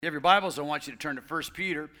You have your Bibles, I want you to turn to 1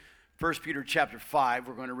 Peter. 1 Peter chapter 5,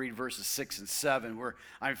 we're going to read verses 6 and 7.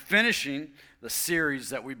 I'm finishing the series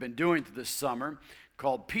that we've been doing this summer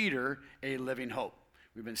called Peter, A Living Hope.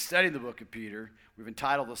 We've been studying the book of Peter. We've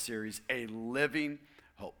entitled the series, A Living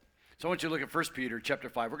Hope. So I want you to look at 1 Peter chapter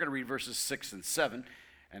 5. We're going to read verses 6 and 7.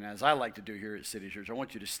 And as I like to do here at City Church, I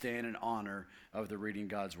want you to stand in honor of the reading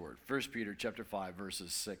God's Word. 1 Peter chapter 5,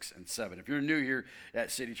 verses 6 and 7. If you're new here at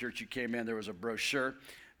City Church, you came in, there was a brochure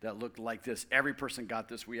that looked like this. Every person got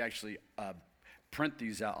this. We actually print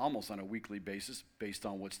these out almost on a weekly basis based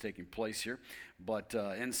on what's taking place here. But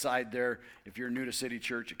inside there, if you're new to City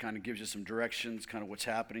Church, it kind of gives you some directions, kind of what's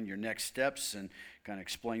happening, your next steps, and kind of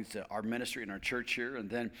explains our ministry and our church here. And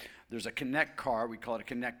then there's a connect card. We call it a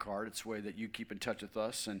connect card. It's a way that you keep in touch with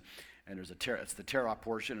us. And there's it's the Terra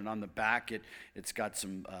portion. And on the back, it's got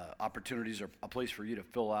some opportunities or a place for you to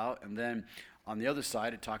fill out. And then on the other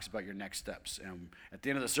side, it talks about your next steps. And at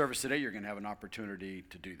the end of the service today, you're going to have an opportunity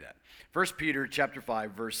to do that. 1 Peter chapter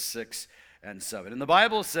 5, verse 6 and 7. And the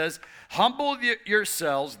Bible says, "Humble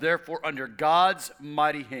yourselves, therefore, under God's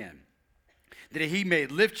mighty hand, that he may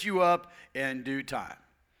lift you up in due time."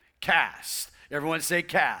 Cast. Everyone say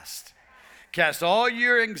cast. Cast all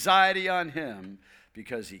your anxiety on him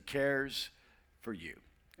because he cares for you.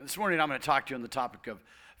 And this morning, I'm going to talk to you on the topic of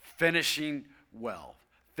finishing well.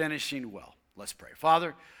 Finishing well. Let's pray.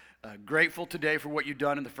 Father, grateful today for what you've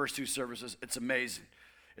done in the first two services. It's amazing.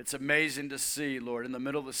 It's amazing to see, Lord, in the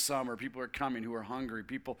middle of the summer, people are coming who are hungry,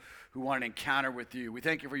 people who want an encounter with you. We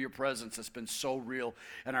thank you for your presence that's been so real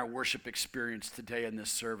in our worship experience today in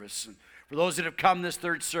this service. And for those that have come this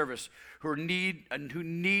third service who need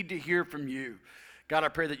to hear from you, God, I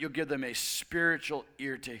pray that you'll give them a spiritual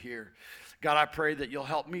ear to hear. God, I pray that you'll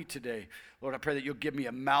help me today. Lord, I pray that you'll give me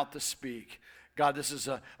a mouth to speak. God, this is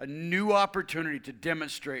a new opportunity to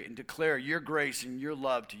demonstrate and declare your grace and your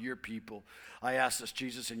love to your people. I ask this,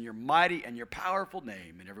 Jesus, in your mighty and your powerful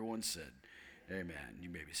name. And everyone said, amen. You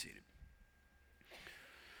may be seated.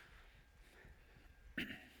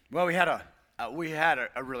 Well, we had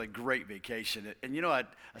a really great vacation. And you know what?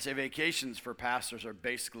 I say vacations for pastors are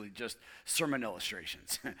basically just sermon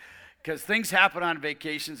illustrations. Because things happen on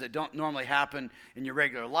vacations that don't normally happen in your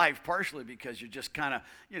regular life, partially because you're just kind of,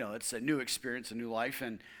 it's a new experience, a new life.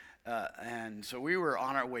 And so we were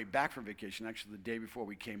on our way back from vacation, actually the day before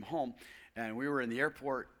we came home, and we were in the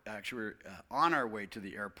airport. Actually, we were on our way to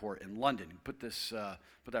the airport in London. Put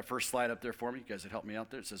that first slide up there for me. You guys had helped me out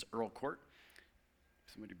there. It says Earl Court.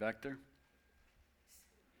 Somebody back there?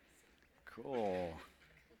 Cool.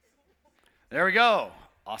 There we go.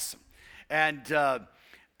 Awesome. And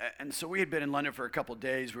so we had been in London for a couple of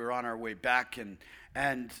days. We were on our way back, and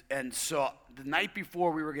so the night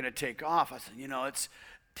before we were going to take off, I said, it's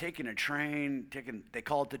taking a train, they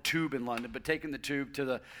call it the tube in London, but taking the tube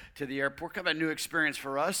to the airport, kind of a new experience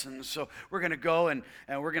for us. And so we're going to go and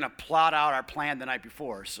we're going to plot out our plan the night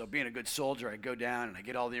before. So being a good soldier, I go down and I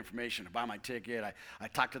get all the information. I buy my ticket. I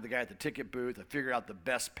talk to the guy at the ticket booth. I figure out the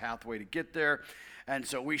best pathway to get there. And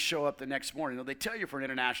so we show up the next morning. They tell you for an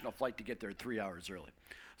international flight to get there 3 hours early.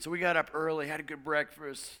 So we got up early, had a good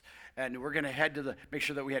breakfast, and we're going to head make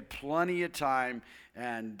sure that we had plenty of time.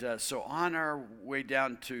 And so on our way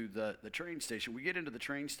down to the train station, we get into the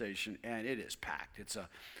train station, and it is packed. It's a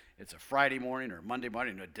Friday morning or Monday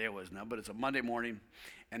morning. I don't know what day it was now, but it's a Monday morning,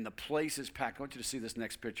 and the place is packed. I want you to see this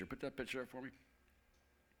next picture. Put that picture up for me.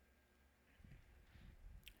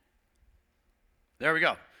 There we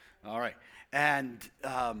go. All right. And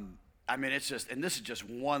this is just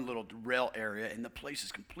one little rail area, and the place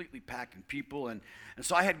is completely packed in people. And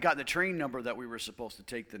so I had gotten the train number that we were supposed to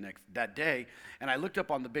take that day, and I looked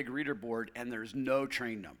up on the big reader board, and there's no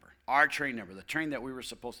train number. Our train number, the train that we were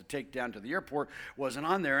supposed to take down to the airport, wasn't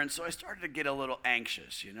on there, and so I started to get a little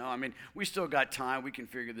anxious, we still got time, we can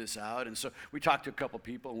figure this out. And so we talked to a couple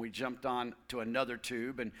people, and we jumped on to another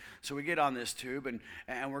tube, and so we get on this tube,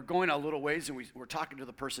 and we're going a little ways, and we're talking to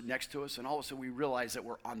the person next to us, and all of a sudden we realize that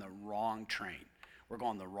we're on the wrong train. We're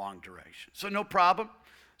going the wrong direction. So no problem.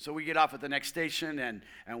 So we get off at the next station, and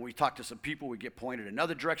we talk to some people. We get pointed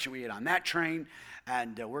another direction. We get on that train,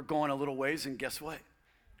 and we're going a little ways, and guess what?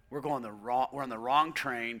 We're on the wrong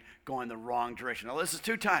train, going the wrong direction. Now, this is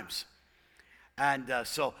 2 times. And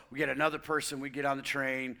so we get another person, we get on the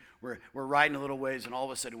train, we're riding a little ways, and all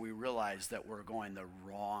of a sudden we realize that we're going the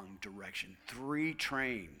wrong direction. 3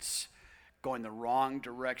 trains going the wrong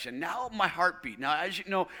direction. Now my heart beat. Now, as you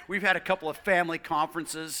know, we've had a couple of family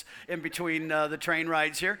conferences in between the train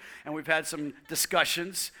rides here, and we've had some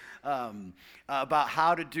discussions about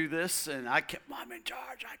how to do this, and I'm in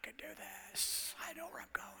charge, I can do this, I know where I'm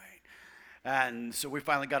going. And so we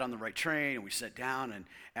finally got on the right train, and we sat down,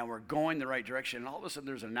 and we're going the right direction. And all of a sudden,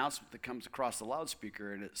 there's an announcement that comes across the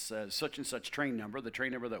loudspeaker, and it says, such and such train number, the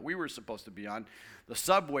train number that we were supposed to be on. The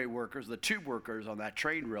subway workers, the tube workers on that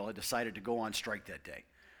train rail had decided to go on strike that day.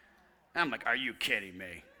 And I'm like, are you kidding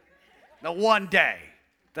me? The one day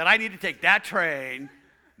that I need to take that train,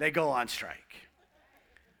 they go on strike.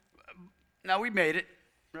 Now, we made it.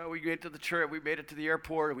 We made it to the trip. We made it to the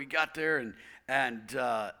airport. We got there, and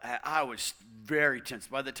I was very tense.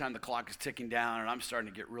 By the time the clock is ticking down, and I'm starting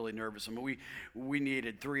to get really nervous. I mean, we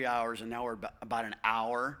needed 3 hours, and now we're about an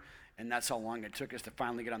hour, and that's how long it took us to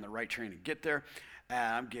finally get on the right train and get there.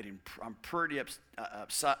 And I'm pretty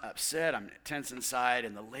upset. I'm tense inside,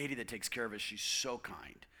 and the lady that takes care of us, she's so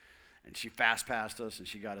kind, and she fast passed us, and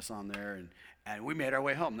she got us on there, and we made our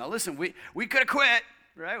way home. Now, listen, we could have quit.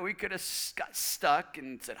 Right? We could have got stuck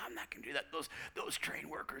and said, I'm not going to do that. Those train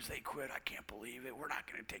workers, they quit. I can't believe it. We're not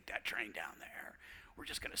going to take that train down there. We're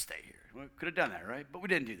just going to stay here. We could have done that, right? But we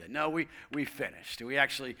didn't do that. No, we finished. We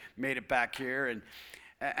actually made it back here. And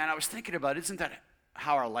I was thinking about, isn't that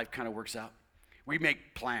how our life kind of works out? We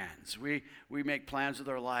make plans. We make plans with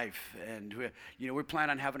our life. And we plan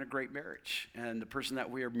on having a great marriage. And the person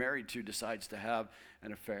that we are married to decides to have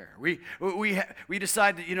an affair. We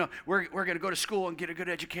decide that, we're going to go to school and get a good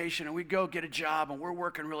education, and we go get a job, and we're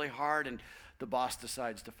working really hard, and the boss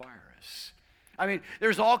decides to fire us. I mean,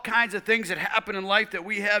 there's all kinds of things that happen in life that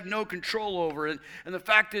we have no control over. And the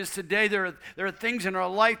fact is, today there are things in our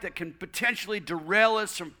life that can potentially derail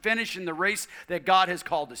us from finishing the race that God has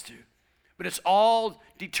called us to. But it's all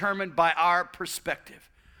determined by our perspective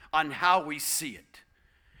on how we see it.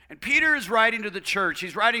 And Peter is writing to the church.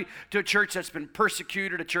 He's writing to a church that's been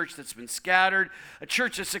persecuted, a church that's been scattered, a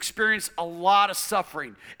church that's experienced a lot of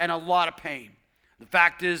suffering and a lot of pain. The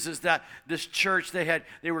fact is that this church, they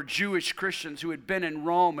were Jewish Christians who had been in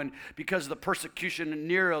Rome, and because of the persecution of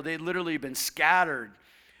Nero, they'd literally been scattered.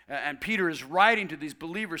 And Peter is writing to these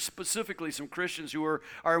believers, specifically some Christians who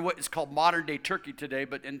are what is called modern-day Turkey today,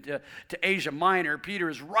 but to Asia Minor. Peter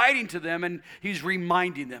is writing to them, and he's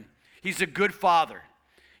reminding them. He's a good father.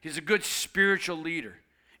 He's a good spiritual leader.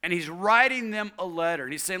 And he's writing them a letter.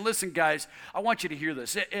 And he's saying, listen, guys, I want you to hear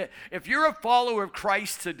this. If you're a follower of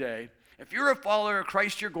Christ today, if you're a follower of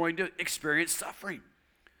Christ, you're going to experience suffering.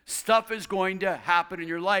 Stuff is going to happen in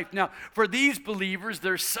your life. Now, for these believers,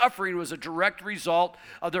 their suffering was a direct result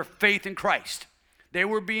of their faith in Christ. They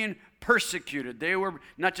were being persecuted. They were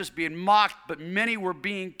not just being mocked, but many were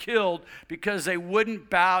being killed because they wouldn't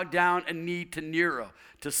bow down a knee to Nero,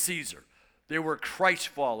 to Caesar. They were Christ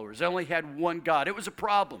followers. They only had one God. It was a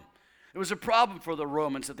problem. It was a problem for the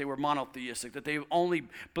Romans that they were monotheistic, that they only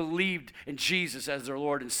believed in Jesus as their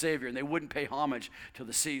Lord and Savior, and they wouldn't pay homage to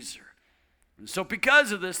the Caesar. And so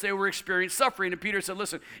because of this, they were experiencing suffering. And Peter said,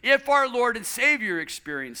 listen, if our Lord and Savior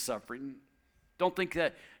experienced suffering, don't think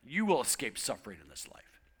that you will escape suffering in this life.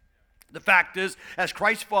 The fact is, as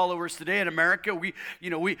Christ followers today in America,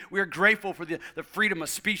 we're grateful for the freedom of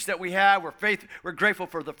speech that we have. We're grateful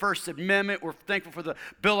for the First Amendment. We're thankful for the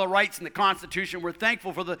Bill of Rights and the Constitution. We're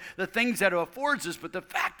thankful for the things that it affords us. But the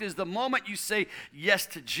fact is, the moment you say yes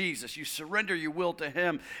to Jesus, you surrender your will to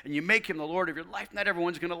Him, and you make Him the Lord of your life, not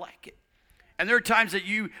everyone's going to like it. And there are times that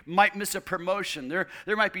you might miss a promotion. There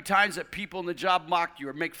might be times that people in the job mock you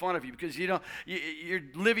or make fun of you because, you're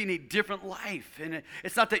living a different life. And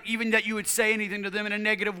it's not that even that you would say anything to them in a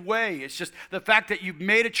negative way. It's just the fact that you've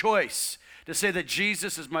made a choice to say that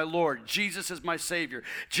Jesus is my Lord. Jesus is my Savior.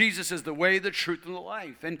 Jesus is the way, the truth, and the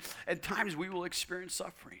life. And at times we will experience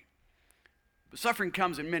suffering. But suffering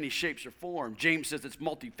comes in many shapes or forms. James says it's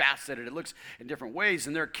multifaceted. It looks in different ways,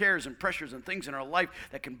 and there are cares and pressures and things in our life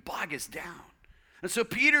that can bog us down. And so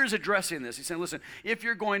Peter is addressing this. He's saying, listen, if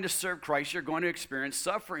you're going to serve Christ, you're going to experience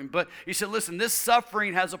suffering. But he said, listen, this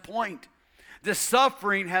suffering has a point. This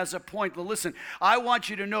suffering has a point. But listen, I want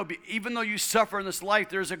you to know, even though you suffer in this life,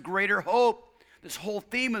 there's a greater hope. This whole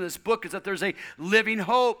theme of this book is that there's a living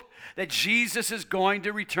hope that Jesus is going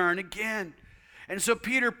to return again. And so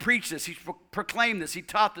Peter preached this. He proclaimed this. He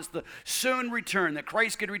taught this, the soon return, that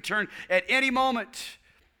Christ could return at any moment,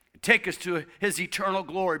 take us to His eternal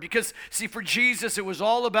glory. Because, see, for Jesus, it was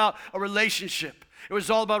all about a relationship. It was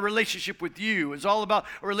all about a relationship with you. It was all about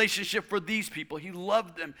a relationship for these people. He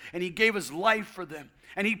loved them, and He gave His life for them.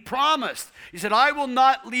 And He promised, He said, I will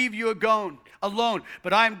not leave you alone,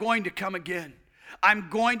 but I am going to come again. I'm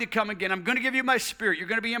going to come again. I'm going to give you my Spirit. You're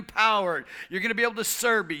going to be empowered. You're going to be able to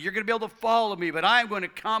serve me. You're going to be able to follow me. But I am going to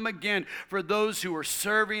come again for those who are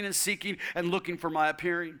serving and seeking and looking for my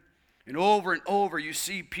appearing. And over, you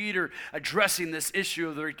see Peter addressing this issue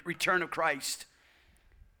of the return of Christ.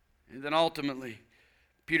 And then ultimately,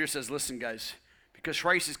 Peter says, listen, guys, because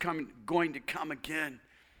Christ is going to come again,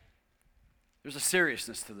 there's a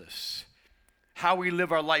seriousness to this. How we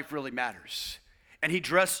live our life really matters. And he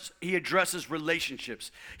addresses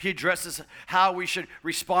relationships. He addresses how we should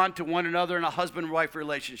respond to one another in a husband-wife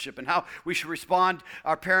relationship, and how we should respond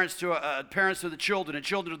our parents to the children, and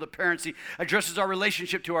children to the parents. He addresses our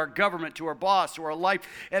relationship to our government, to our boss, to our life.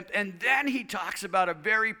 And then he talks about a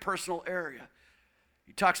very personal area.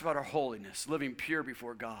 He talks about our holiness, living pure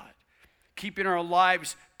before God, keeping our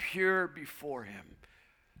lives pure before him.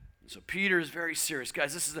 So Peter is very serious,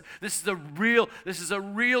 guys. This is a real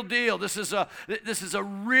deal. This is a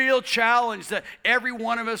real challenge that every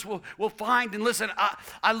one of us will find. And listen,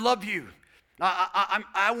 I love you.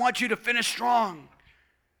 I want you to finish strong.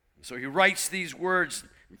 So he writes these words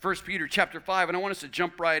in 1 Peter chapter 5, and I want us to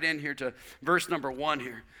jump right in here to verse number 1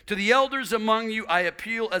 here. To the elders among you, I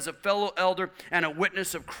appeal as a fellow elder and a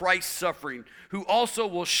witness of Christ's suffering, who also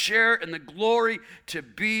will share in the glory to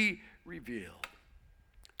be revealed.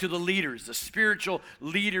 To the leaders, the spiritual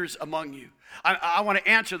leaders among you. I want to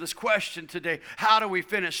answer this question today. How do we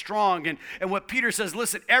finish strong? And what Peter says,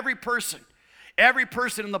 listen, every person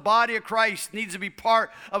in the body of Christ needs to be part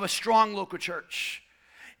of a strong local church.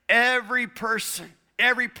 Every person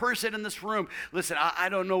in this room. Listen, I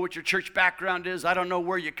don't know what your church background is. I don't know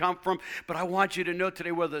where you come from. But I want you to know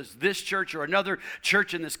today, whether it's this church or another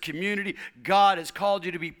church in this community, God has called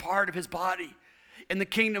you to be part of his body. In the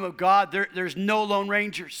kingdom of God, there's no lone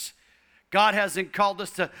rangers. God hasn't called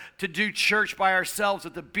us to do church by ourselves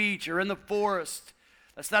at the beach or in the forest.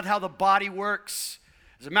 That's not how the body works.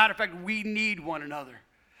 As a matter of fact, we need one another.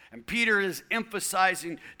 And Peter is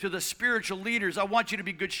emphasizing to the spiritual leaders, I want you to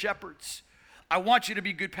be good shepherds. I want you to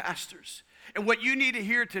be good pastors. And what you need to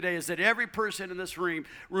hear today is that every person in this room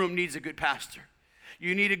needs a good pastor.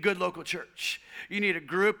 You need a good local church. You need a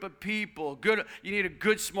group of people. You need a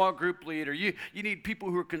good small group leader. You need people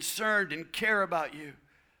who are concerned and care about you.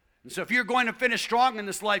 And so if you're going to finish strong in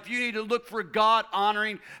this life, you need to look for a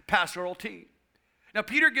God-honoring pastoral team. Now,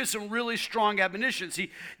 Peter gives some really strong admonitions.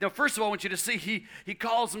 First of all, I want you to see he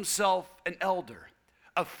calls himself an elder,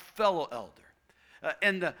 a fellow elder.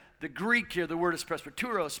 And the Greek here, the word is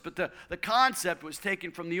presbyteros, but the concept was taken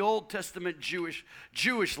from the Old Testament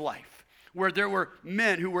Jewish life, where there were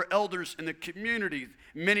men who were elders in the community,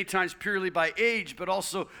 many times purely by age, but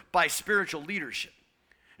also by spiritual leadership.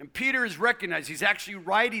 And Peter is recognized. He's actually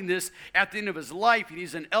writing this at the end of his life, and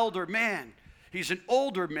he's an elder man. He's an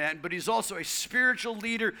older man, but he's also a spiritual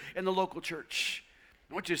leader in the local church.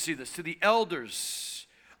 I want you to see this. To the elders,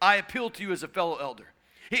 I appeal to you as a fellow elder.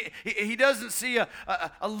 He doesn't see a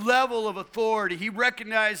level of authority. He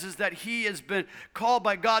recognizes that he has been called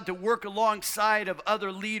by God to work alongside of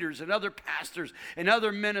other leaders and other pastors and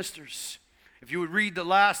other ministers. If you would read the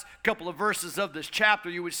last couple of verses of this chapter,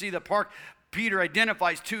 you would see that Peter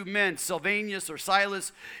identifies two men, Silvanus or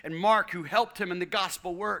Silas and Mark, who helped him in the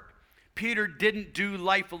gospel work. Peter didn't do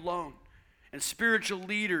life alone. And spiritual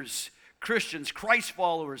leaders, Christians, Christ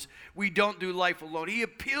followers, we don't do life alone. He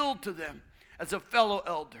appealed to them as a fellow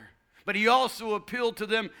elder, but he also appealed to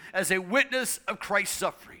them as a witness of Christ's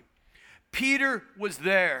suffering. Peter was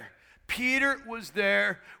there. Peter was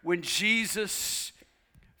there when Jesus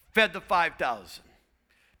fed the 5,000.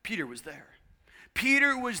 Peter was there.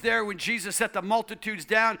 Peter was there when Jesus set the multitudes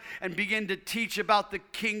down and began to teach about the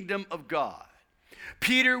kingdom of God.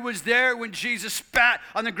 Peter was there when Jesus spat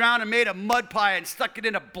on the ground and made a mud pie and stuck it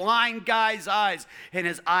in a blind guy's eyes, and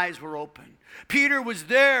his eyes were open. Peter was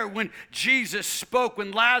there when Jesus spoke,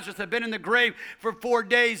 when Lazarus had been in the grave for 4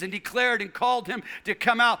 days and declared and called him to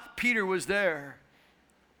come out. Peter was there.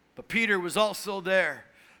 But Peter was also there.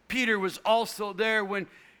 Peter was also there when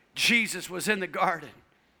Jesus was in the garden.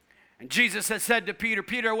 And Jesus had said to Peter,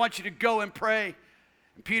 Peter, I want you to go and pray.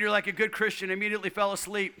 And Peter, like a good Christian, immediately fell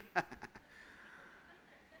asleep.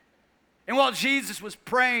 And while Jesus was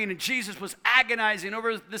praying and Jesus was agonizing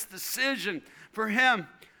over this decision for him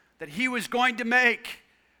that he was going to make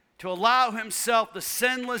to allow himself, the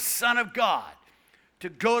sinless Son of God, to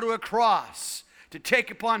go to a cross, to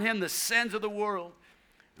take upon him the sins of the world.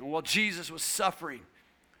 And while Jesus was suffering,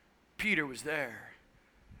 Peter was there.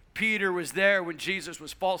 Peter was there when Jesus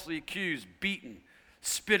was falsely accused, beaten,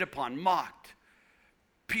 spit upon, mocked.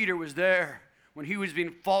 Peter was there when he was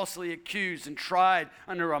being falsely accused and tried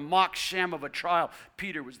under a mock sham of a trial.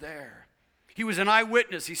 Peter was there. He was an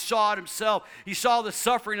eyewitness. He saw it himself. He saw the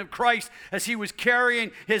suffering of Christ as he was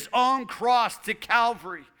carrying his own cross to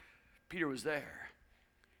Calvary. Peter was there.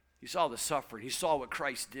 He saw the suffering. He saw what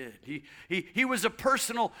Christ did. He was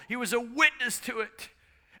a witness to it.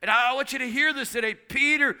 And I want you to hear this today.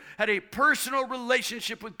 Peter had a personal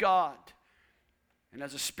relationship with God. And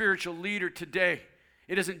as a spiritual leader today,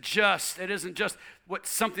 it isn't just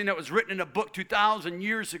something that was written in a book 2,000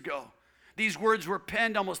 years ago. These words were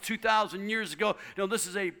penned almost 2,000 years ago. This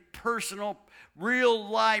is a personal, real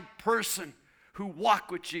live person who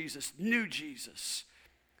walked with Jesus, knew Jesus.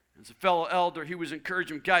 As a fellow elder, he was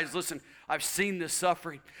encouraging, guys, listen, I've seen this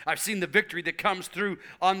suffering. I've seen the victory that comes through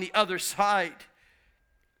on the other side.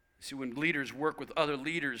 See, when leaders work with other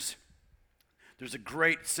leaders, there's a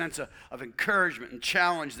great sense of encouragement and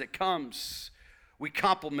challenge that comes. We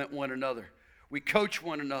compliment one another. We coach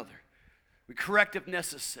one another. We correct if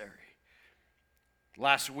necessary.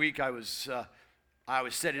 Last week, I was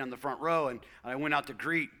sitting on the front row, and I went out to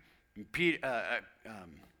greet. And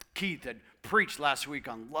Keith had preached last week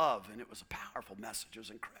on love, and it was a powerful message. It was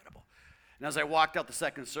incredible. And as I walked out the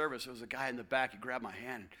second service, there was a guy in the back. He grabbed my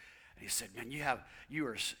hand, and he said, "Man, you have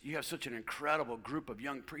such an incredible group of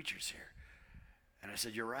young preachers here." And I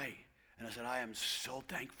said, "You're right." And I said, "I am so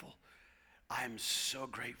thankful. I am so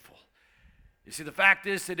grateful." You see, the fact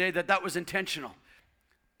is today that was intentional.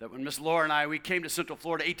 That when Miss Laura and we came to Central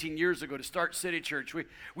Florida 18 years ago to start City Church,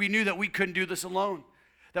 we knew that we couldn't do this alone.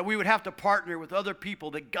 That we would have to partner with other people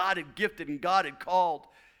that God had gifted and God had called.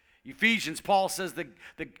 Ephesians, Paul says that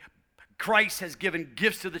Christ has given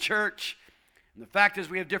gifts to the church. And the fact is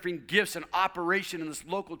we have different gifts in operation in this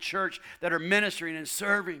local church that are ministering and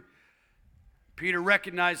serving. Peter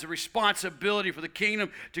recognized the responsibility for the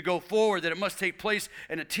kingdom to go forward, that it must take place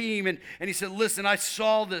in a team. And he said, listen, I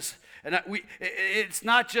saw this. And it's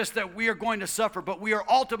not just that we are going to suffer, but we are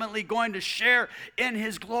ultimately going to share in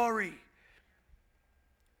his glory.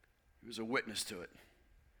 He was a witness to it.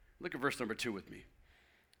 Look at verse number 2 with me.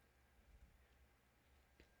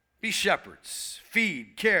 Be shepherds,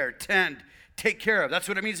 feed, care, tend, take care of. That's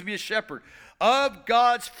what it means to be a shepherd of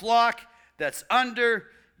God's flock that's under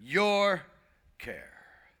your care.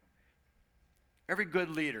 Every good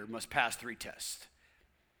leader must pass 3 tests.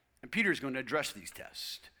 And Peter is going to address these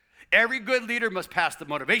tests. Every good leader must pass the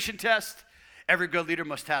motivation test. Every good leader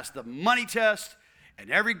must pass the money test. And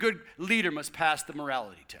every good leader must pass the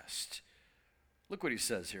morality test. Look what he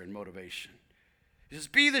says here in motivation. He says,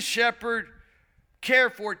 be the shepherd, care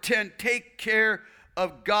for, tend, take care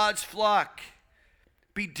of God's flock.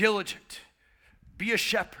 Be diligent. Be a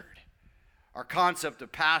shepherd. Our concept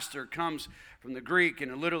of pastor comes from the Greek,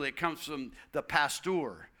 and literally it comes from the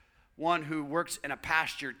pastor, one who works in a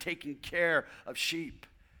pasture taking care of sheep.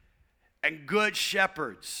 And good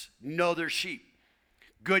shepherds know their sheep.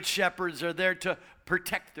 Good shepherds are there to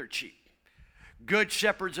protect their sheep. Good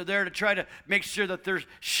shepherds are there to try to make sure that their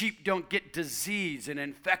sheep don't get diseased and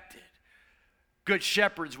infected. Good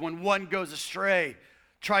shepherds, when one goes astray,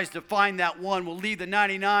 tries to find that one, will leave the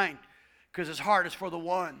 99 because his heart is for the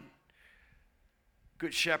one.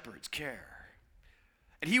 Good shepherds care.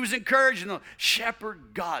 And he was encouraging them,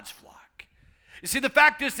 shepherd God's flock. You see, the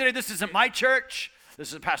fact is today, this isn't my church.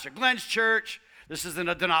 This is Pastor Glenn's church. This isn't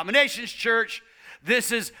a denomination's church.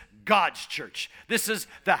 This is God's church. This is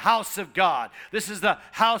the house of God. This is the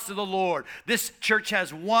house of the Lord. This church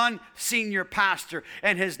has one senior pastor,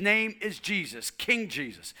 and his name is Jesus, King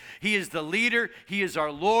Jesus. He is the leader. He is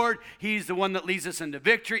our Lord. He's the one that leads us into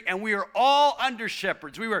victory, and we are all under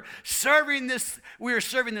shepherds. We are serving this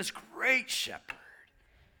great shepherd.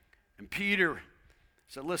 And Peter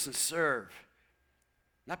said, listen, serve.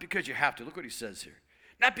 Not because you have to. Look what he says here.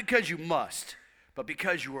 Not because you must, but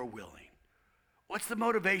because you are willing. What's the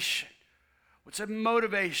motivation? What's a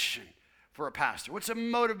motivation for a pastor? What's a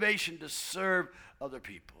motivation to serve other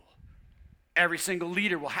people? Every single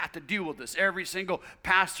leader will have to deal with this. Every single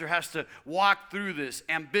pastor has to walk through this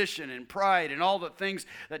ambition and pride and all the things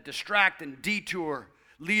that distract and detour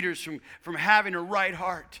leaders from having a right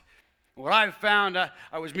heart. What I've found,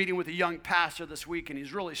 I was meeting with a young pastor this week, and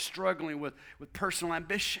he's really struggling with personal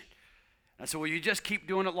ambition. And I said, well, you just keep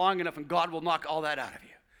doing it long enough, and God will knock all that out of you.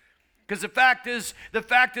 Because the fact is,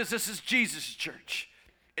 this is Jesus' church.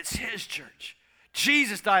 It's his church.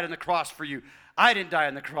 Jesus died on the cross for you. I didn't die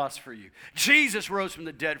on the cross for you. Jesus rose from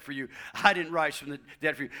the dead for you. I didn't rise from the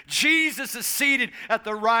dead for you. Jesus is seated at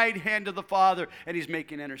the right hand of the Father, and he's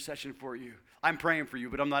making intercession for you. I'm praying for you,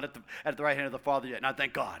 but I'm not at the right hand of the Father yet, and I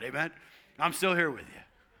thank God. Amen? I'm still here with you.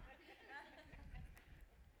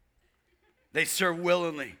 They serve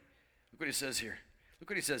willingly. Look what he says here. Look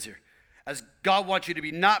what he says here. As God wants you to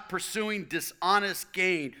be not pursuing dishonest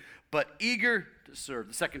gain, but eager to serve.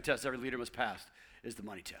 The second test every leader must pass is the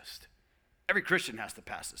money test. Every Christian has to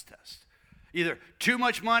pass this test. Either too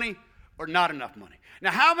much money or not enough money.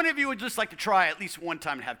 Now, how many of you would just like to try at least one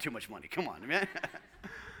time and have too much money? Come on, man.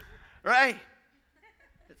 Right?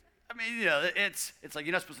 I mean, it's like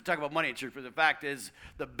you're not supposed to talk about money in church, but the fact is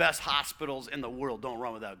the best hospitals in the world don't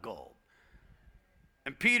run without gold.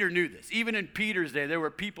 And Peter knew this. Even in Peter's day, there were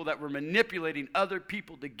people that were manipulating other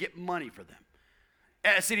people to get money for them.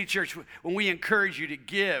 At City Church, when we encourage you to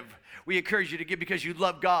give because you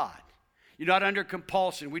love God. You're not under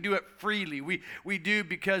compulsion. We do it freely. We do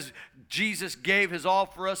because Jesus gave his all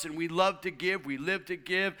for us, and we love to give. We live to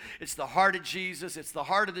give. It's the heart of Jesus. It's the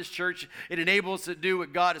heart of this church. It enables us to do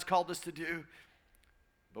what God has called us to do.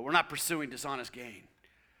 But we're not pursuing dishonest gain.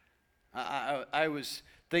 I was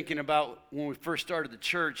thinking about when we first started the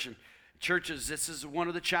church, and churches, this is one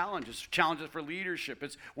of the challenges for leadership.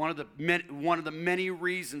 It's one of the many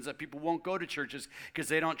reasons that people won't go to churches, because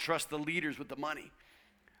they don't trust the leaders with the money.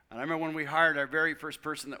 And I remember when we hired our very first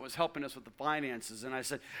person that was helping us with the finances, and I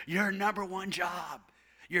said, your number one job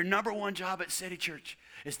at City Church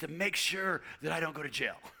is to make sure that I don't go to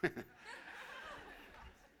jail.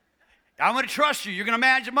 I'm going to trust you. You're going to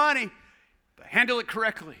manage the money, but handle it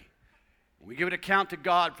correctly. We give an account to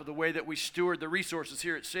God for the way that we steward the resources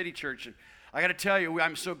here at City Church. And I got to tell you,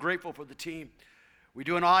 I'm so grateful for the team. We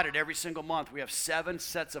do an audit every single month. We have 7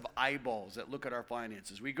 sets of eyeballs that look at our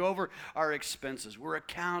finances. We go over our expenses. We're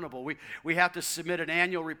accountable. We have to submit an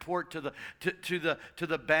annual report to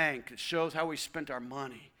the bank that shows how we spent our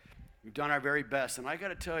money. We've done our very best. And I got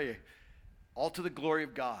to tell you, all to the glory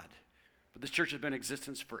of God. But this church has been in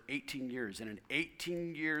existence for 18 years. And in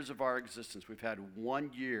 18 years of our existence, we've had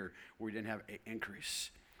 1 year where we didn't have an increase.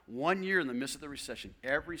 1 year in the midst of the recession.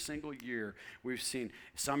 Every single year we've seen.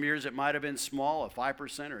 Some years it might have been small, a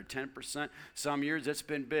 5% or a 10%. Some years it's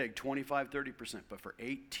been big, 25, 30%. But for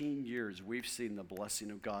 18 years we've seen the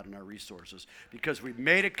blessing of God in our resources because we've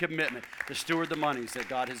made a commitment to steward the monies that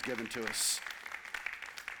God has given to us.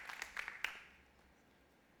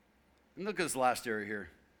 And look at this last area here.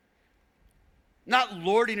 Not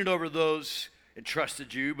lording it over those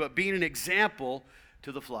entrusted you, but being an example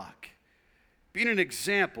to the flock. Being an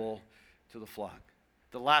example to the flock.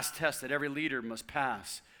 The last test that every leader must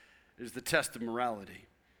pass is the test of morality.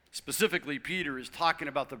 Specifically, Peter is talking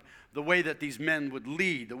about the way that these men would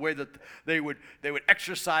lead, the way that they would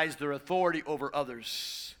exercise their authority over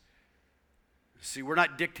others. See, we're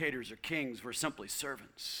not dictators or kings, we're simply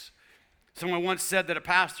servants. Someone once said that a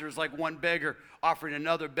pastor is like one beggar offering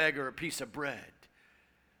another beggar a piece of bread.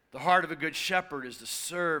 The heart of a good shepherd is to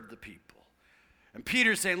serve the people. And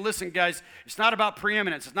Peter's saying, listen, guys, it's not about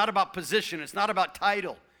preeminence. It's not about position. It's not about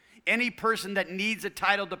title. Any person that needs a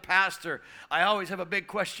title to pastor, I always have a big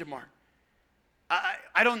question mark.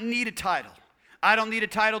 I don't need a title. I don't need a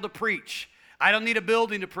title to preach. I don't need a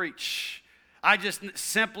building to preach. I just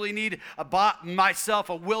simply need myself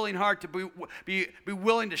a willing heart to be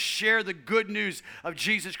willing to share the good news of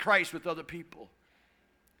Jesus Christ with other people.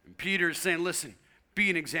 And Peter is saying, listen, be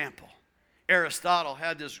an example. Aristotle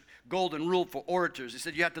had this golden rule for orators. He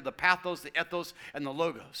said you have to have the pathos, the ethos, and the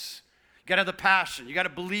logos. You got to have the passion. You got to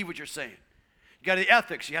believe what you're saying. You got the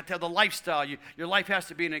ethics. You have to have the lifestyle. Your life has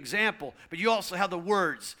to be an example. But you also have the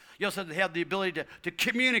words. You also have to have the ability to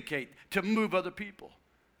communicate, to move other people.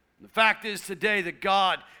 And the fact is today that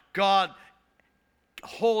God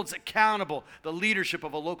holds accountable the leadership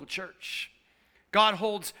of a local church. God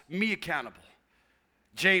holds me accountable.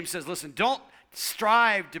 James says, listen, don't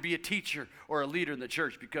strive to be a teacher or a leader in the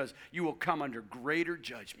church because you will come under greater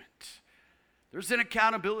judgment. There's an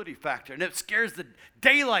accountability factor, and it scares the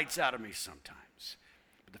daylights out of me sometimes.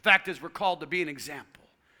 But the fact is we're called to be an example.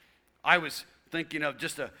 I was thinking of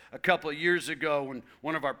just a couple of years ago when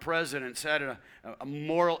one of our presidents had a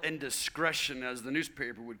moral indiscretion, as the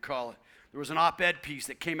newspaper would call it. There was an op-ed piece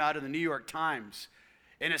that came out in the New York Times,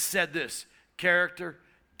 and it said this: character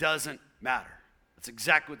doesn't matter. That's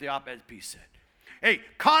exactly what the op-ed piece said. Hey,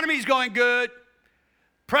 economy's going good.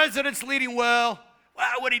 President's leading well. Well,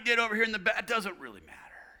 what he did over here in the back doesn't really matter.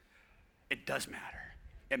 It does matter.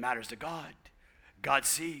 It matters to God. God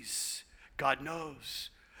sees. God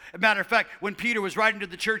knows. As a matter of fact, when Peter was writing to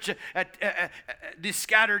the church at this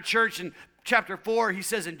scattered church in chapter 4, he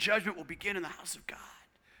says, and judgment will begin in the house of God.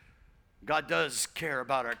 God does care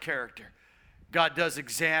about our character. God does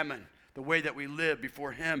examine the way that we live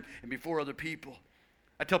before him and before other people.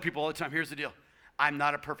 I tell people all the time, here's the deal. I'm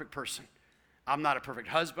not a perfect person. I'm not a perfect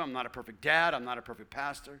husband. I'm not a perfect dad. I'm not a perfect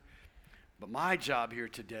pastor. But my job here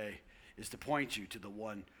today is to point you to the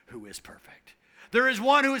one who is perfect. There is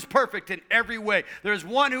one who is perfect in every way. There is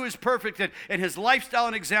one who is perfect in his lifestyle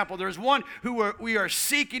and example. There is one who we are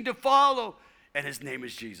seeking to follow, and his name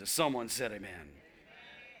is Jesus. Someone said amen.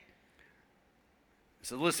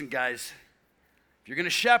 So listen, guys, if you're going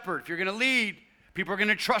to shepherd, if you're going to lead, people are going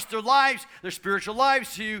to trust their lives, their spiritual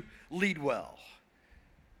lives to you. Lead well.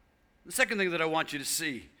 The second thing that I want you to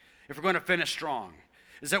see, if we're going to finish strong,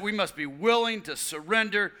 is that we must be willing to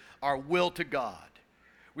surrender our will to God.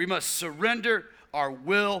 We must surrender our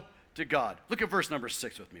will to God. Look at verse number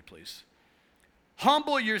 6 with me, please.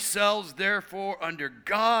 Humble yourselves, therefore, under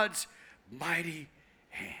God's mighty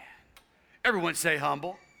hand. Everyone say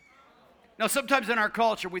humble. Now, sometimes in our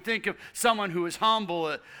culture, we think of someone who is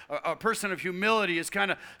humble, a person of humility, is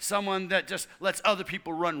kind of someone that just lets other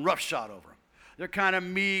people run roughshod over them. They're kind of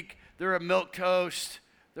meek. They're a milquetoast.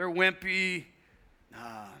 They're wimpy.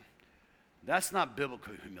 That's not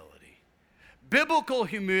biblical humility. Biblical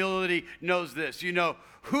humility knows this. You know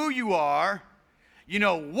who you are, you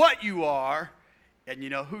know what you are, and you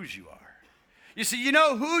know whose you are. You see, you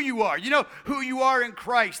know who you are. You know who you are in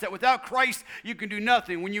Christ, that without Christ you can do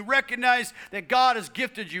nothing. When you recognize that God has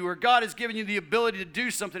gifted you or God has given you the ability to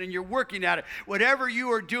do something and you're working at it, whatever you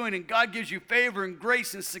are doing and God gives you favor and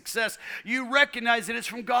grace and success, you recognize that it's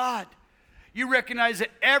from God. You recognize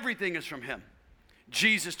that everything is from Him.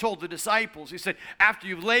 Jesus told the disciples, He said, after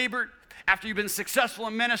you've labored, after you've been successful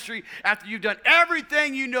in ministry, after you've done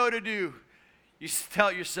everything you know to do, you tell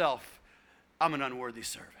yourself, I'm an unworthy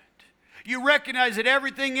servant. You recognize that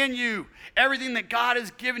everything in you, everything that God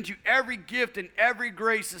has given to you, every gift and every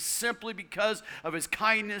grace is simply because of His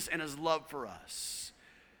kindness and His love for us.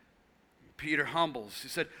 Peter humbles. He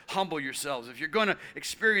said, humble yourselves. If you're going to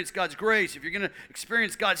experience God's grace, if you're going to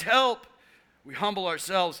experience God's help, we humble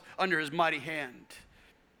ourselves under His mighty hand.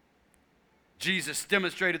 Jesus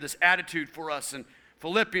demonstrated this attitude for us in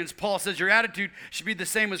Philippians. Paul says your attitude should be the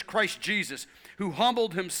same as Christ Jesus, who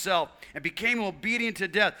humbled Himself and became obedient to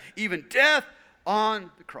death, even death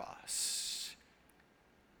on the cross.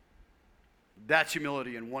 That's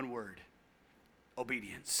humility in one word: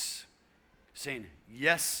 obedience. Saying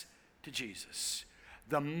yes to Jesus.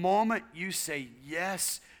 The moment you say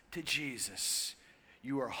yes to Jesus,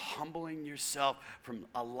 you are humbling yourself from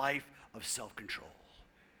a life of self-control.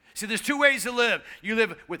 See, there's two ways to live. You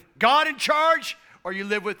live with God in charge, or you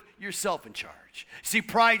live with yourself in charge. See,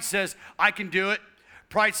 pride says, I can do it.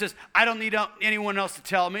 Pride says, I don't need anyone else to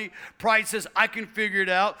tell me. Pride says, I can figure it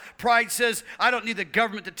out. Pride says, I don't need the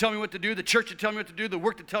government to tell me what to do, the church to tell me what to do, the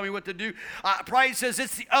work to tell me what to do. Pride says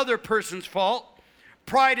it's the other person's fault.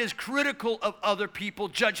 Pride is critical of other people,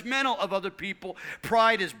 judgmental of other people.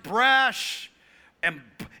 Pride is brash and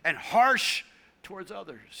harsh towards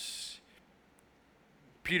others.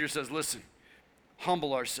 Peter says, listen,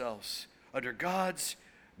 humble ourselves under God's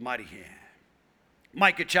mighty hand.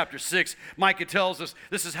 Micah chapter 6, Micah tells us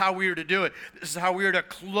this is how we are to do it. This is how we are to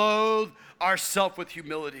clothe ourselves with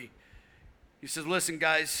humility. He says, listen,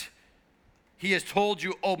 guys, He has told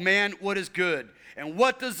you, oh man, what is good? And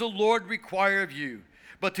what does the Lord require of you?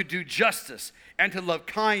 But to do justice and to love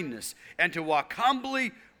kindness and to walk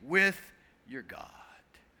humbly with your God.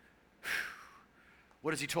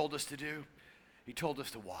 What has He told us to do? He told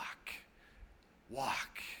us to walk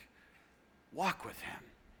with Him.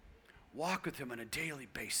 Walk with Him on a daily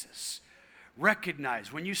basis.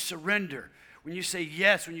 Recognize when you surrender, when you say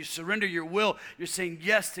yes, when you surrender your will, you're saying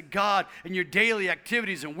yes to God in your daily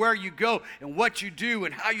activities and where you go and what you do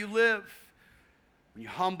and how you live. When you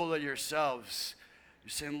humble yourselves, you're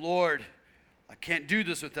saying, Lord, I can't do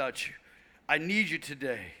this without you. I need you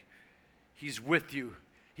today. He's with you.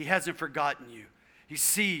 He hasn't forgotten you. He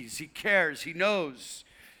sees, He cares, He knows.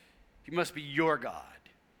 He must be your God.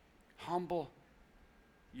 Humble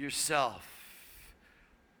yourself.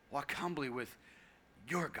 Walk humbly with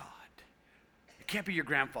your God. It can't be your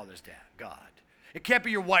grandfather's God. It can't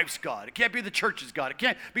be your wife's God. It can't be the church's God. It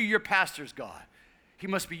can't be your pastor's God. He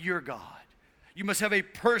must be your God. You must have a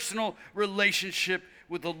personal relationship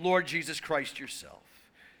with the Lord Jesus Christ yourself.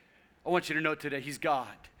 I want you to know today, He's God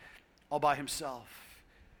all by Himself.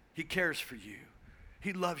 He cares for you.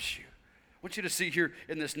 He loves you. I want you to see here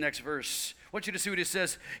in this next verse. I want you to see what He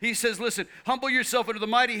says. He says, listen, humble yourself under the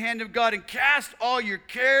mighty hand of God and cast all your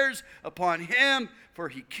cares upon Him, for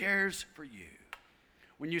He cares for you.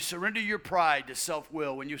 When you surrender your pride to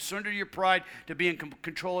self-will, when you surrender your pride to be in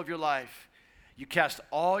control of your life, you cast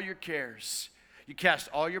all your cares. You cast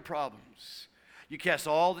all your problems. You cast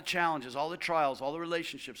all the challenges, all the trials, all the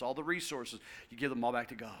relationships, all the resources. You give them all back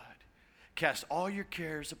to God. Cast all your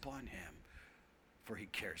cares upon Him, for He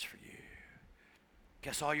cares for you.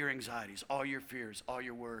 Cast all your anxieties, all your fears, all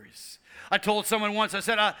your worries. I told someone once, I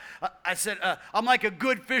said, I'm like a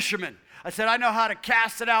good fisherman. I said, I know how to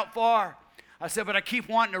cast it out far. I said, but I keep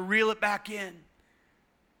wanting to reel it back in.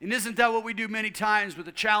 And isn't that what we do many times with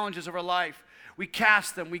the challenges of our life? We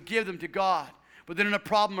cast them, we give them to God. But then a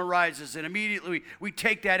problem arises, and immediately we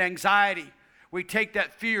take that anxiety, we take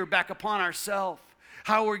that fear back upon ourselves.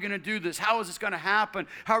 How are we going to do this? How is this going to happen?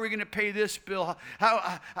 How are we going to pay this bill?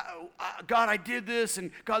 God, I did this,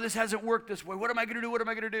 and God, this hasn't worked this way. What am I going to do? What am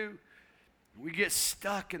I going to do? We get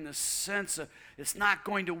stuck in the sense of it's not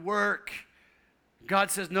going to work.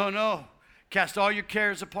 God says, no. Cast all your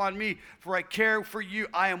cares upon me, for I care for you.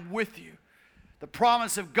 I am with you. The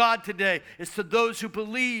promise of God today is to those who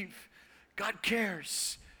believe. God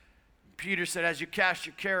cares. Peter said, as you cast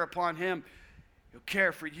your care upon him, he'll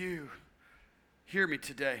care for you. Hear me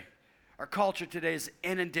today. Our culture today is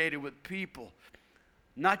inundated with people,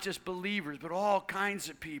 not just believers, but all kinds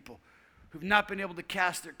of people who've not been able to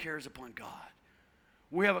cast their cares upon God.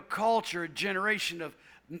 We have a culture, a generation of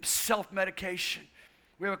self-medication.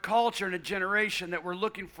 We have a culture and a generation that we're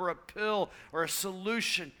looking for a pill or a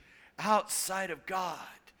solution outside of God.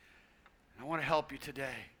 And I want to help you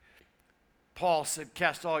today. Paul said,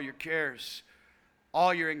 cast all your cares,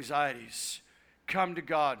 all your anxieties, come to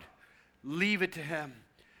God, leave it to him.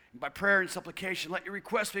 And by prayer and supplication, let your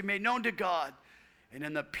requests be made known to God. And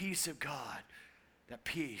in the peace of God, that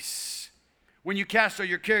peace. When you cast all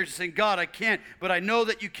your cares, you're saying, God, I can't, but I know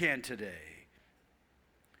that you can today.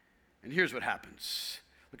 And here's what happens.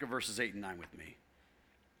 Look at verses 8 and 9 with me.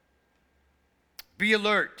 Be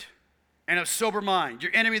alert and of sober mind.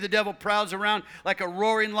 Your enemy, the devil, prowls around like a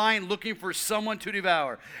roaring lion looking for someone to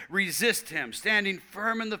devour. Resist him, standing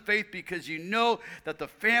firm in the faith, because you know that the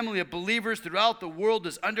family of believers throughout the world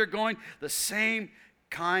is undergoing the same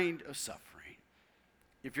kind of suffering.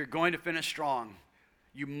 If you're going to finish strong,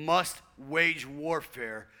 you must wage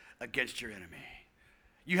warfare against your enemy.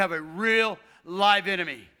 You have a real live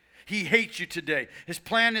enemy. He hates you today. His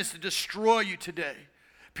plan is to destroy you today.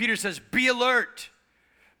 Peter says, be alert.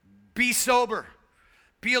 Be sober.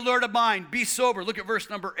 Be alert of mind. Be sober. Look at verse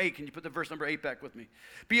number 8. Can you put the verse number 8 back with me?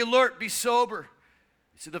 Be alert. Be sober.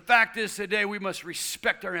 So the fact is today we must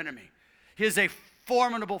respect our enemy. He is a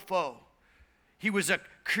formidable foe. He was a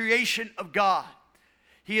creation of God.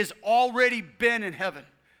 He has already been in heaven.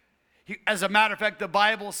 As a matter of fact, the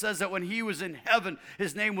Bible says that when he was in heaven,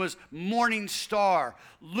 his name was Morning Star,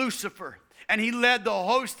 Lucifer. And he led the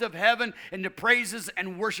host of heaven into praises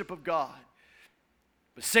and worship of God.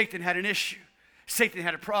 But Satan had an issue. Satan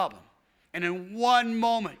had a problem. And in one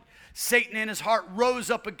moment, Satan in his heart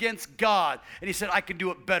rose up against God. And he said, I can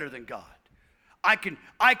do it better than God. I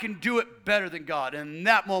can do it better than God. And in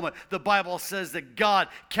that moment, the Bible says that God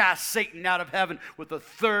cast Satan out of heaven with a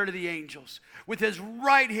third of the angels. With his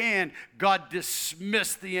right hand, God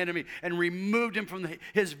dismissed the enemy and removed him from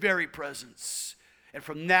his very presence. And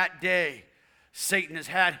from that day, Satan has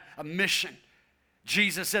had a mission.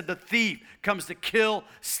 Jesus said the thief comes to kill,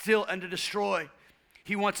 steal, and to destroy.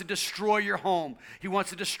 He wants to destroy your home. He wants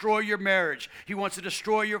to destroy your marriage. He wants to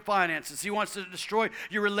destroy your finances. He wants to destroy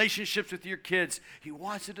your relationships with your kids. He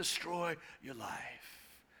wants to destroy your life.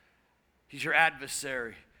 He's your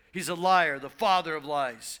adversary. He's a liar, the father of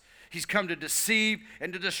lies. He's come to deceive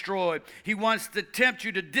and to destroy. He wants to tempt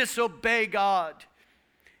you to disobey God.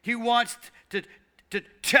 He wants to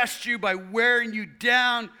test you by wearing you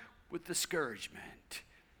down with discouragement.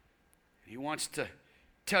 He wants to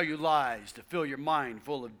tell you lies, to fill your mind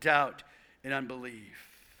full of doubt and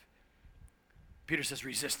unbelief. Peter says,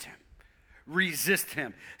 resist him. Resist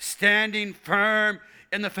him. Standing firm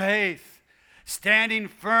in the faith. Standing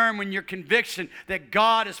firm in your conviction that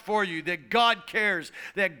God is for you, that God cares,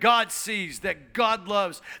 that God sees, that God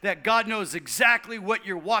loves, that God knows exactly what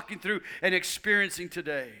you're walking through and experiencing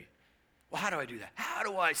today. Well, how do I do that? How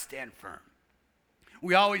do I stand firm?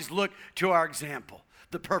 We always look to our example,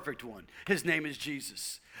 the perfect one. His name is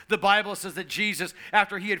Jesus. The Bible says that Jesus,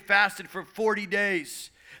 after he had fasted for 40 days,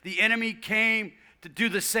 the enemy came to do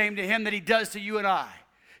the same to him that he does to you and I,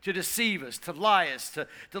 to deceive us, to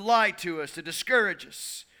lie to us, to discourage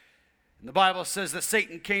us. And the Bible says that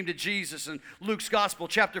Satan came to Jesus in Luke's Gospel,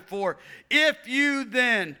 chapter 4. If you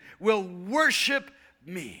then will worship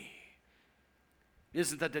me.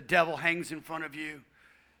 Isn't that the devil hangs in front of you?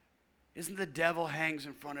 Isn't the devil hangs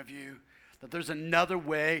in front of you? That there's another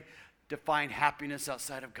way to find happiness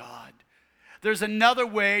outside of God. There's another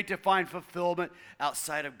way to find fulfillment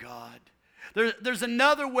outside of God. There's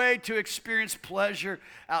another way to experience pleasure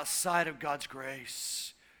outside of God's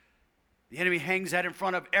grace. The enemy hangs that in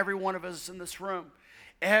front of every one of us in this room.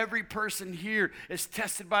 Every person here is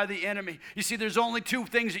tested by the enemy. You see, there's only two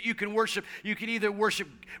things that you can worship. You can either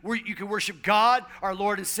worship God, our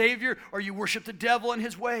Lord and Savior, or you worship the devil and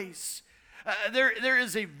his ways. There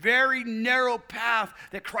is a very narrow path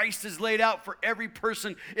that Christ has laid out for every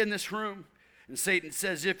person in this room. And Satan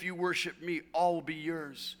says, if you worship me, all will be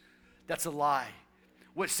yours. That's a lie.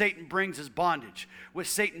 What Satan brings is bondage. What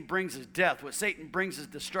Satan brings is death. What Satan brings is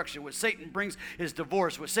destruction. What Satan brings is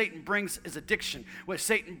divorce. What Satan brings is addiction. What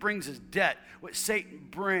Satan brings is debt. What Satan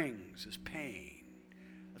brings is pain.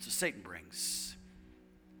 That's what Satan brings.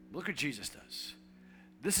 Look what Jesus does.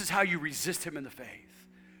 This is how you resist him in the faith.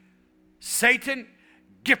 Satan,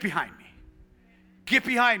 get behind me. Get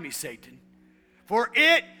behind me, Satan. For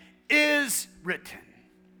it is written.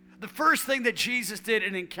 The first thing that Jesus did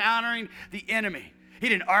in encountering the enemy, he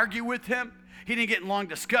didn't argue with him. He didn't get in long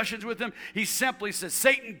discussions with him. He simply says,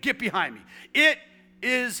 Satan, get behind me. It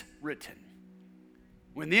is written.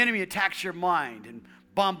 When the enemy attacks your mind and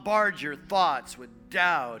bombards your thoughts with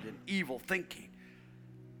doubt and evil thinking,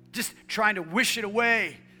 just trying to wish it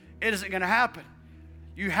away, it isn't going to happen.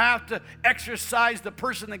 You have to exercise the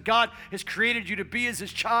person that God has created you to be as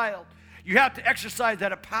his child. You have to exercise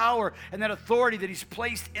that power and that authority that he's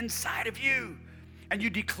placed inside of you. And you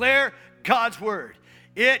declare God's word.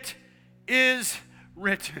 It is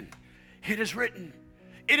written. It is written.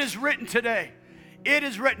 It is written today. It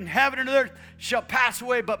is written. Heaven and earth shall pass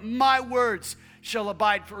away, but my words shall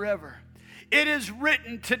abide forever. It is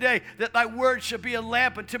written today that thy word shall be a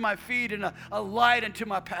lamp unto my feet and a light unto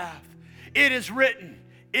my path. It is written.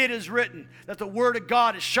 It is written that the word of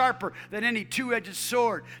God is sharper than any two-edged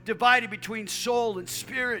sword, divided between soul and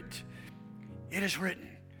spirit. It is written.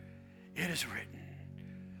 It is written.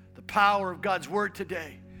 The power of God's word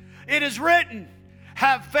today. It is written.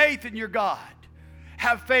 Have faith in your God.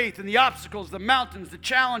 Have faith in the obstacles, the mountains, the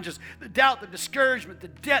challenges, the doubt, the discouragement, the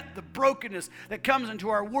debt, the brokenness that comes into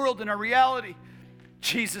our world and our reality.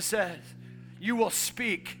 Jesus says, you will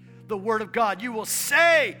speak the word of God. You will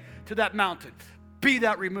say to that mountain, be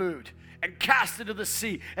that removed, and cast it into the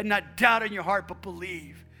sea, and not doubt in your heart, but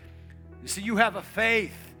believe. You see, you have a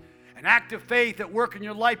faith, an active faith at work in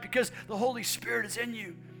your life because the Holy Spirit is in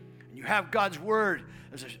you. And you have God's word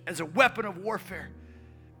as a weapon of warfare.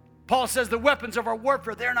 Paul says the weapons of our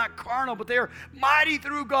warfare, they're not carnal, but they are mighty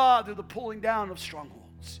through God, through the pulling down of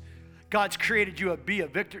strongholds. God's created you to be a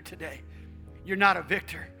victor today. You're not a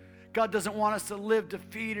victor. God doesn't want us to live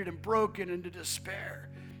defeated and broken and to despair.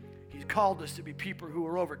 He's called us to be people who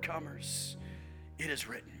are overcomers. It is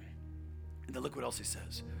written. And then look what else he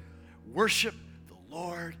says. Worship the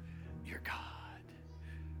Lord your God.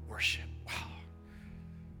 Worship. Wow.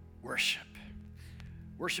 Worship.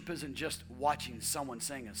 Worship isn't just watching someone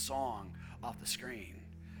sing a song off the screen.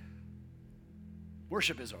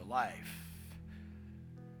 Worship is our life.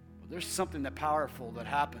 Well, there's something that powerful that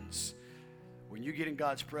happens when you get in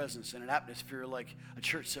God's presence in an atmosphere like a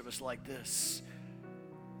church service like this.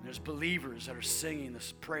 There's believers that are singing the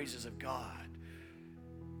praises of God.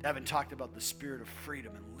 I haven't talked about the spirit of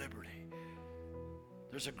freedom and liberty.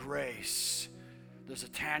 There's a grace. There's a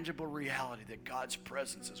tangible reality that God's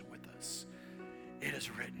presence is with us. It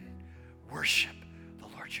is written, worship the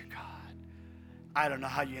Lord your God. I don't know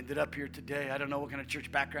how you ended up here today. I don't know what kind of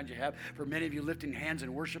church background you have. For many of you, lifting hands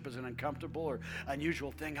in worship is an uncomfortable or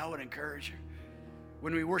unusual thing. I would encourage you.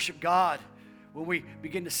 When we worship God, when we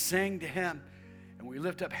begin to sing to him, and we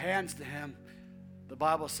lift up hands to him, the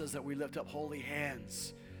Bible says that we lift up holy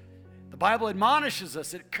hands. The Bible admonishes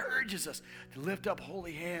us, it encourages us to lift up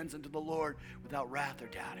holy hands unto the Lord without wrath or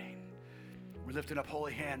doubting. We're lifting up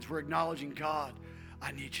holy hands. We're acknowledging, God,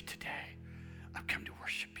 I need you today. I've come to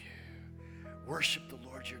worship you. Worship the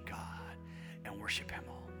Lord your God and worship him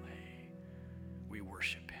only. We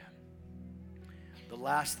worship him. The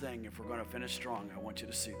last thing, if we're going to finish strong, I want you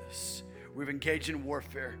to see this. We've engaged in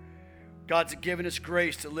warfare. God's given us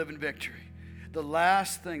grace to live in victory. The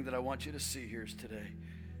last thing that I want you to see here today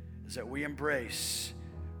is that we embrace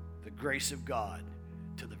the grace of God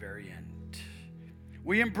to the very end.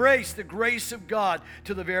 We embrace the grace of God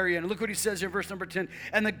to the very end. Look what he says here, verse number 10.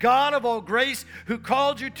 And the God of all grace who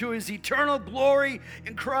called you to his eternal glory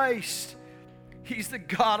in Christ. He's the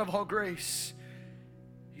God of all grace.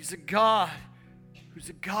 He's a God who's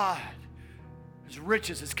a God whose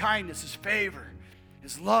riches, his kindness, his favor,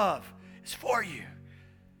 his love is for you.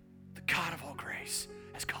 The God of all grace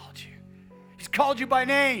has called you. He's called you by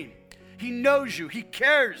name. He knows you. He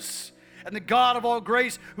cares. And the God of all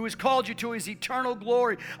grace who has called you to his eternal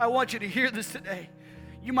glory. I want you to hear this today.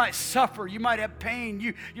 You might suffer. You might have pain.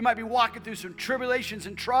 You might be walking through some tribulations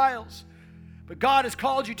and trials. But God has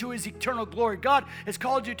called you to his eternal glory. God has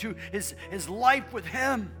called you to his life with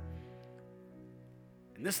him.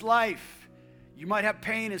 In this life, you might have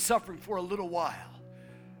pain and suffering for a little while.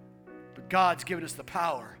 But God's given us the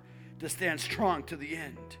power to stand strong to the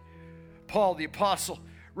end. Paul, the apostle,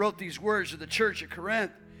 wrote these words to the church at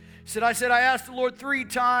Corinth. He said, I asked the Lord 3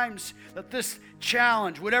 times that this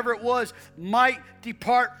challenge, whatever it was, might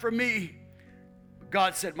depart from me.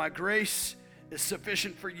 God said, my grace is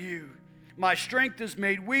sufficient for you. My strength is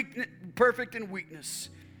made perfect in weakness.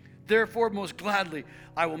 Therefore, most gladly,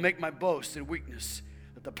 I will make my boast in weakness,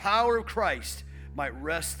 that the power of Christ might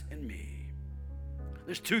rest in me.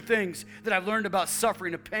 There's two things that I've learned about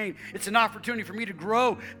suffering and pain. It's an opportunity for me to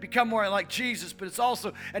grow, become more like Jesus, but it's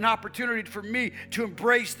also an opportunity for me to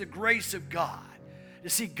embrace the grace of God, to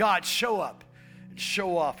see God show up and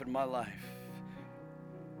show off in my life.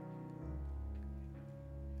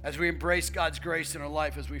 As we embrace God's grace in our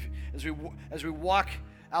life, as we walk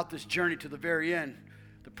out this journey to the very end,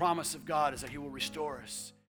 the promise of God is that He will restore us.